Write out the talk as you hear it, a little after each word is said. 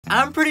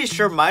I'm pretty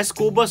sure my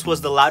school bus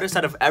was the loudest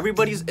out of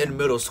everybody's in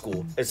middle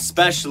school,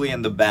 especially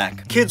in the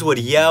back. Kids would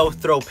yell,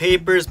 throw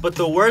papers, but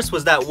the worst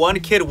was that one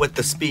kid with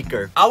the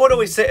speaker. I would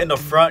always sit in the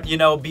front, you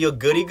know, be a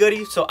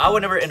goody-goody, so I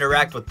would never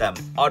interact with them,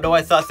 although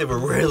I thought they were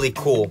really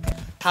cool.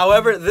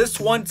 However, this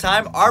one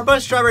time, our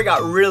bus driver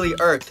got really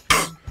irked.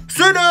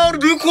 Sit down,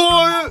 be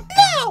quiet!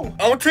 No!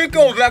 I'll take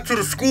you back to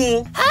the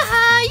school.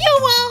 Haha, you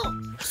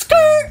won't.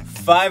 Skirt.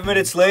 5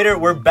 minutes later,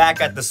 we're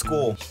back at the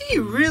school. He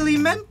really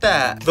meant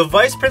that. The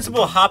vice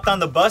principal hopped on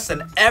the bus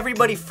and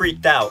everybody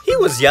freaked out. He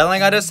was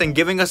yelling at us and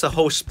giving us a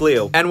whole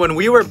spiel. And when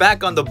we were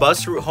back on the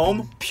bus route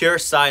home, pure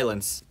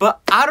silence. But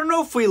I don't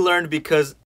know if we learned because